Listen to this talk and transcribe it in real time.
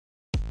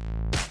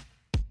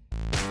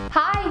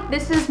Hi,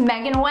 this is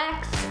Megan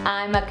Wex.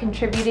 I'm a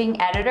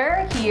contributing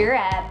editor here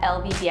at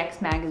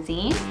LVBX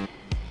Magazine,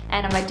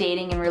 and I'm a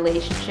dating and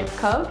relationship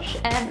coach,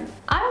 and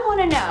I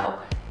want to know,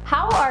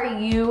 how are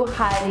you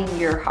hiding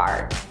your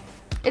heart?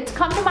 It's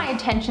come to my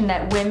attention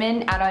that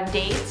women out on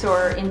dates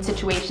or in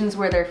situations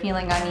where they're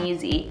feeling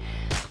uneasy,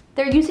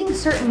 they're using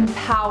certain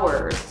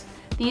powers.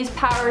 These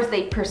powers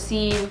they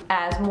perceive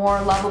as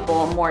more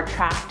lovable, more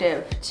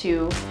attractive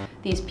to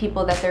these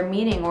people that they're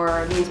meeting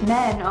or these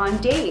men on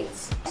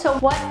dates. So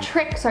what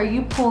tricks are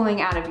you pulling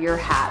out of your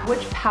hat?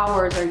 Which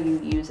powers are you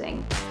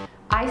using?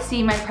 I see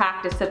in my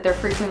practice that they're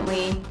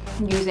frequently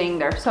using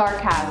their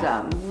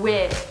sarcasm,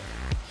 wit,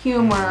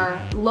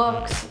 humor,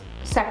 looks,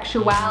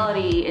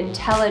 sexuality,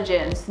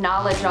 intelligence,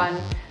 knowledge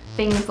on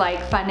things like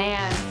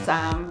finance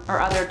or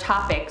other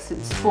topics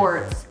in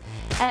sports.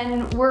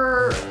 And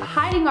we're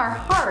hiding our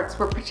hearts,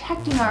 we're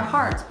protecting our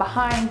hearts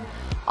behind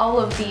all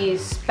of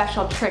these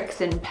special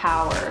tricks and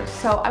powers.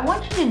 So I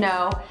want you to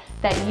know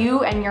that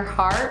you and your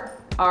heart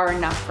are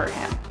enough for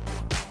him.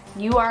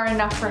 You are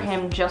enough for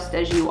him just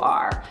as you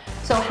are.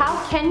 So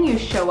how can you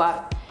show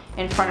up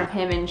in front of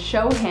him and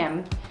show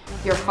him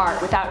your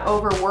heart without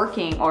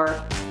overworking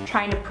or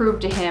trying to prove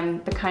to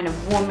him the kind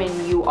of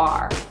woman you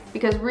are?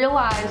 Because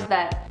realize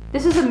that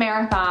this is a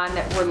marathon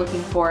that we're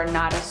looking for,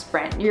 not a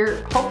sprint.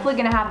 You're hopefully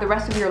gonna have the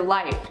rest of your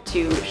life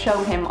to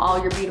show him all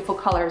your beautiful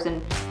colors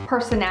and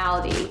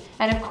personality.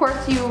 And of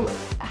course you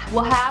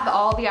will have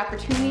all the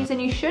opportunities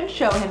and you should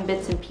show him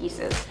bits and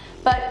pieces.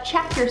 But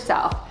check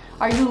yourself.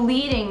 Are you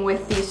leading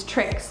with these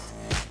tricks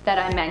that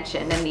I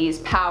mentioned and these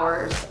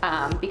powers?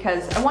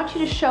 Because I want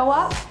you to show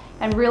up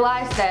and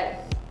realize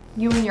that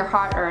you and your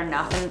heart are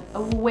enough. And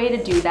a way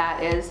to do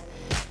that is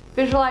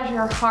visualize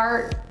your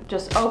heart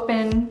just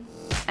open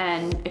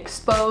and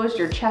exposed.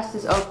 Your chest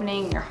is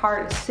opening, your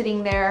heart is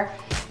sitting there.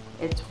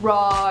 It's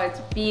raw, it's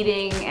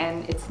beating,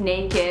 and it's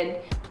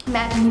naked.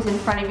 Imagine he's in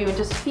front of you and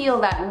just feel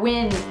that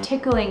wind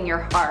tickling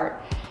your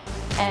heart.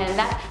 And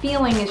that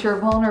feeling is your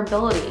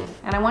vulnerability.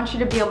 And I want you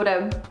to be able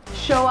to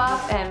show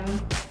up,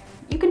 and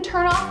you can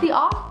turn off the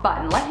off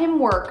button. Let him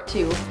work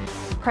to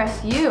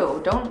impress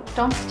you.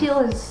 Don't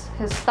steal his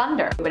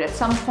thunder. But at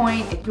some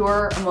point, it's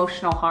your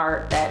emotional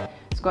heart that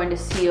is going to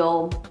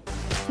seal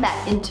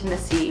that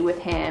intimacy with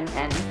him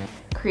and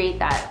create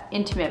that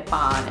intimate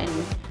bond.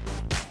 And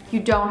you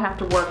don't have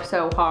to work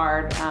so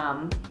hard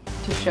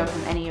to show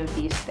him any of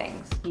these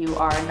things. You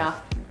are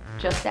enough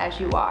just as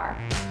you are.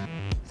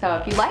 So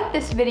if you like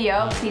this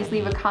video, please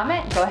leave a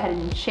comment, go ahead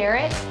and share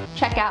it.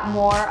 Check out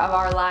more of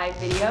our live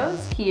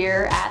videos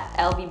here at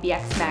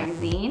LVBX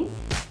Magazine.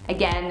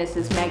 Again, this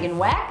is Megan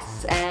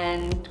Wex,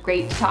 and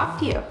great to talk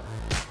to you.